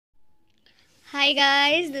Hi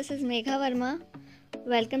guys, this is Megha Verma.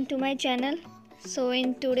 Welcome to my channel. So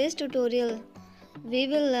in today's tutorial, we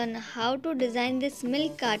will learn how to design this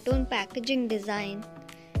milk carton packaging design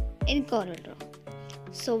in CorelDRAW.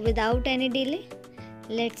 So without any delay,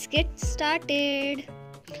 let's get started.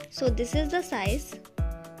 So this is the size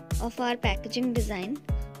of our packaging design.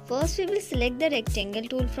 First we will select the rectangle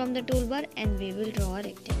tool from the toolbar and we will draw a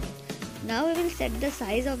rectangle. Now we will set the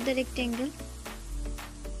size of the rectangle.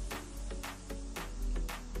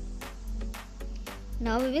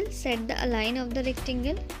 Now we will set the align of the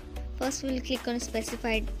rectangle. First we will click on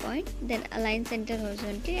specified point, then align center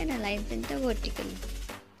horizontally and align center vertically.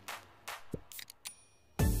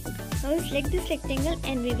 Now we will select this rectangle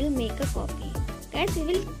and we will make a copy. Guys, we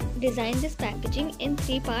will design this packaging in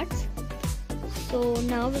 3 parts. So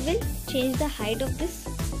now we will change the height of this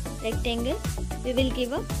rectangle. We will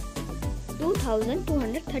give a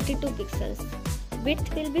 2232 pixels.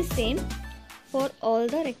 Width will be same for all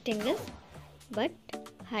the rectangles, but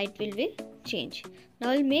height will be changed.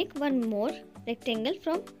 Now we'll make one more rectangle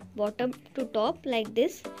from bottom to top like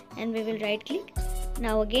this and we will right click.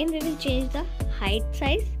 Now again we will change the height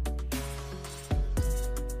size.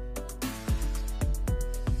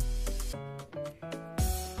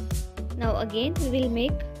 Now again we will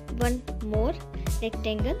make one more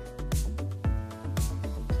rectangle.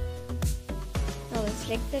 Now we'll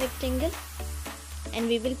select the rectangle and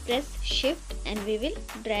we will press shift and we will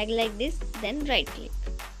drag like this, then right click.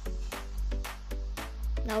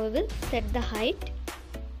 Now we will set the height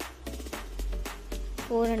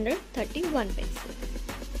 431 pixels.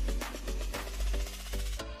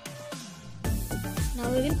 Now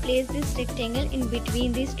we will place this rectangle in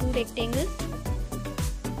between these two rectangles.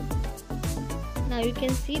 Now you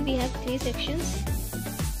can see we have 3 sections.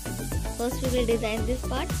 First we will design this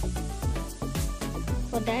part.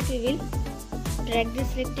 For that we will drag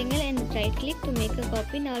this rectangle and right click to make a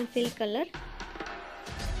copy. Now I'll fill color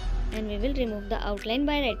and we will remove the outline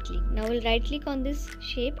by right click. Now we'll right click on this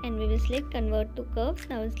shape and we will select convert to curves.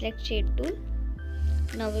 Now we'll select shape tool.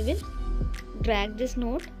 Now we will drag this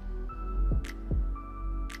node.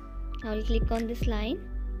 Now we'll click on this line.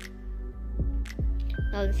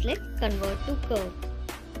 Now we'll select convert to curve.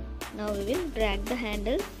 Now we will drag the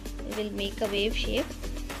handles. We will make a wave shape.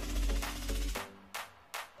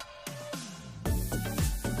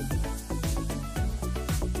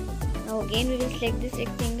 Now again we will select this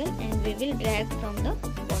rectangle and we will drag from the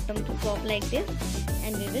bottom to top like this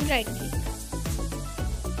and we will right click.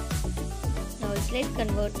 Now we'll select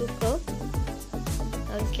convert to curve.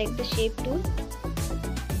 Now we'll select the shape tool.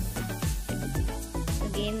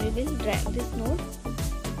 Again we will drag this node.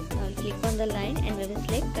 Now we'll click on the line and we will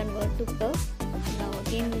select convert to curve. Now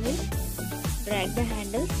again we will drag the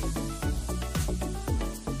handles.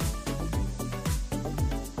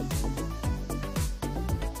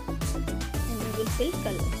 Fill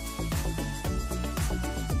color.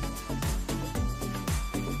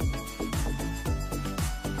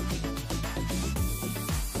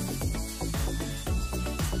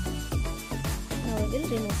 Now we will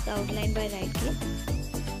remove the outline by right click.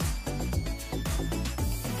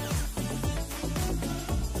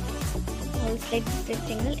 Now we will select this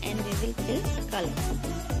rectangle and we will fill color.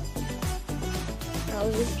 Now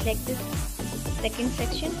we will select this second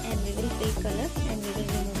section and we will fill color and we will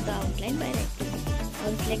remove the outline by right click. Now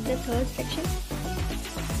we'll select the third section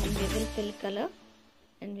and we will fill color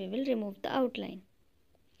and we will remove the outline.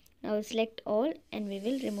 Now we'll select all and we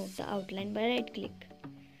will remove the outline by right click.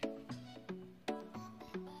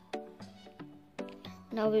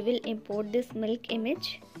 Now we will import this milk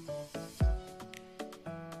image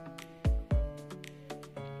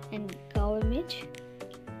and cow image.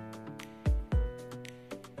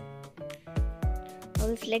 I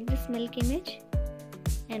will select this milk image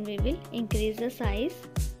and we will increase the size.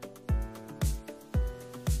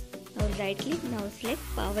 Now right click. Now select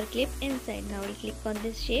power clip inside. Now we'll click on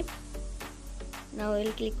this shape. Now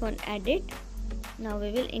we'll click on edit. Now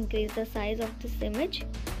we will increase the size of this image.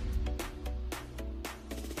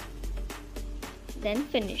 Then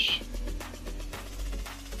finish.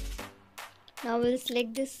 Now we'll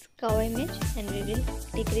select this cow image and we will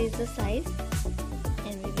decrease the size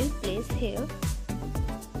and we will place here.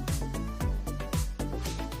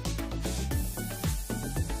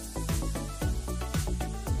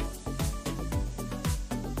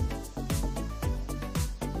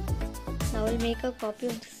 Now we'll make a copy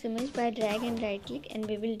of this image by drag and right click and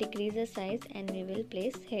we will decrease the size and we will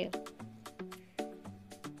place here.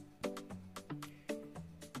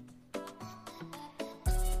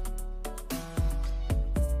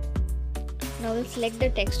 Now we'll select the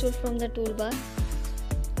text tool from the toolbar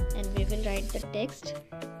and we will write the text.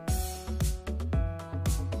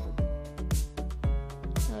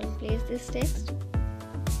 place this text.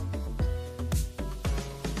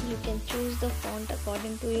 You can choose the font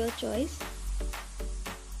according to your choice.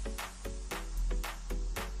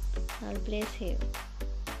 I'll place here.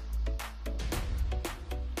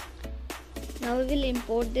 Now we will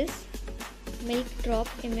import this milk drop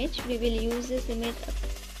image. We will use this image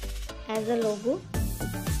as a logo.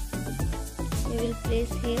 We will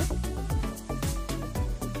place here.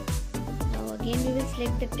 Now again we will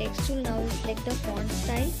select the text tool. Now we will select the font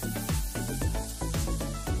style.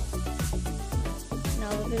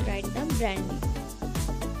 Now we will write the brand name.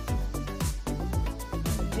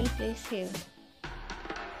 We will place here.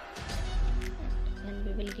 And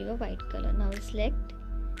we will give a white color. Now we will select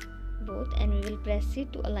both and we will press C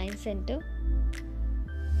to align center.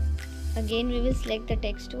 Again we will select the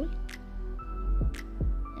text tool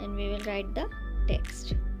and we will write the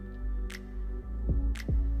text.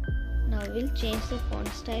 Now we will change the font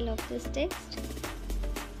style of this text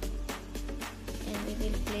and we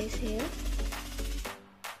will place here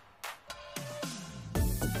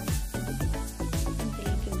and we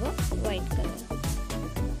will give a white color.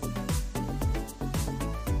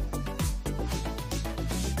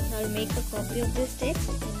 Now we'll make a copy of this text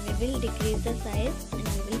and we will decrease the size and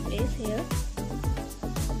we will place here.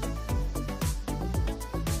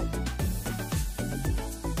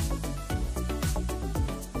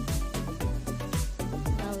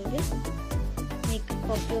 Now we will make a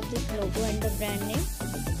copy of this logo and the brand name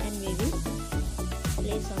and we will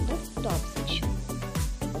place on the top section.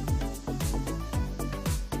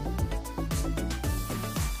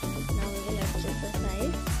 Now we will adjust the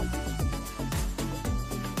size.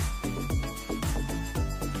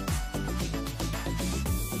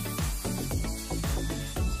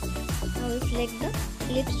 Now we select the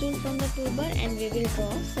ellipse tool from the toolbar and we will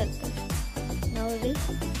draw a circle. Now we will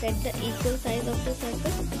set the equal size of the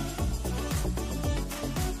circle.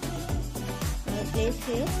 Now place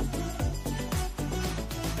here.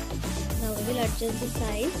 Now we will adjust the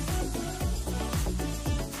size.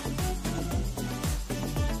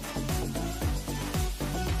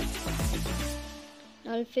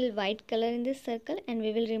 Now we'll fill white color in this circle and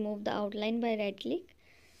we will remove the outline by right click.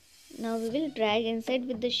 Now we will drag inside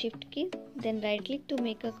with the shift key, then right click to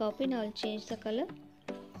make a copy. Now I'll change the color.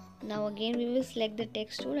 Now again we will select the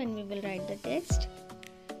text tool and we will write the text.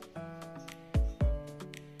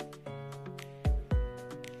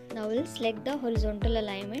 Now we'll select the horizontal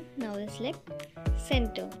alignment. Now we'll select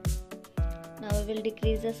center. Now we will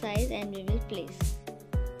decrease the size and we will place.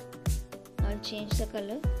 Now I'll change the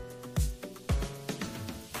color.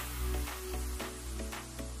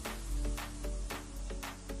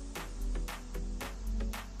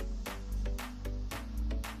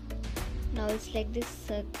 Now we'll select this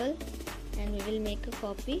circle and we will make a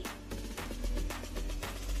copy.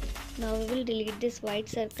 Now we will delete this white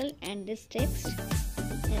circle and this text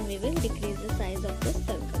and we will decrease the size of this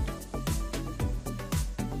circle.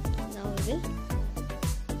 Now we will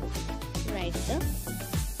write the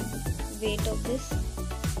weight of this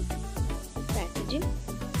packaging.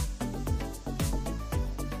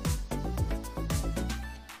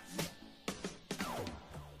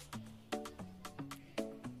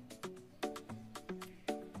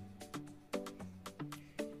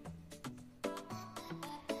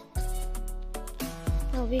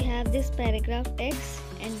 Now we have this paragraph text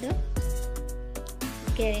and the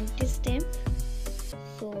guarantee stamp.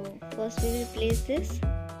 So first we will place this.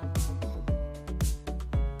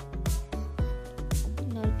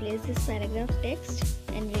 Now we'll place this paragraph text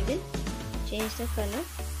and we will change the color.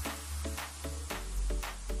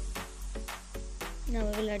 Now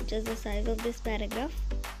we will adjust the size of this paragraph.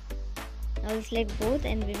 Now we'll select both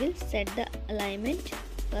and we will set the alignment.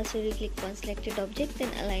 First we will click on selected object,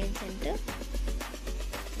 then align center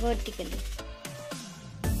vertically.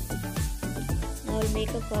 Now we'll make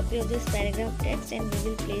a copy of this paragraph text and we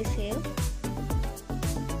will place here.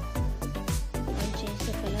 Now we'll change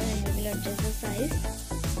the color and we will adjust the size.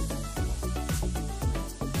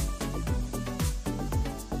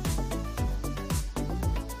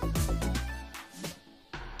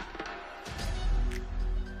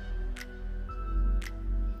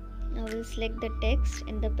 Now we'll select the text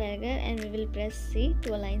in the paragraph and we will press C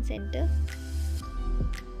to align center.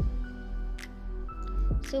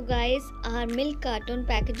 So guys, our milk carton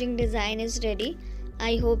packaging design is ready.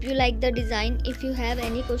 I hope you like the design. If you have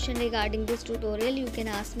any question regarding this tutorial, you can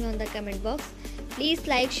ask me on the comment box. Please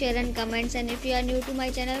like, share and comments, and if you are new to my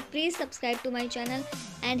channel, please subscribe to my channel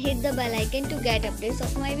and hit the bell icon to get updates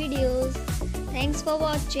of my videos. Thanks for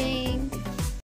watching.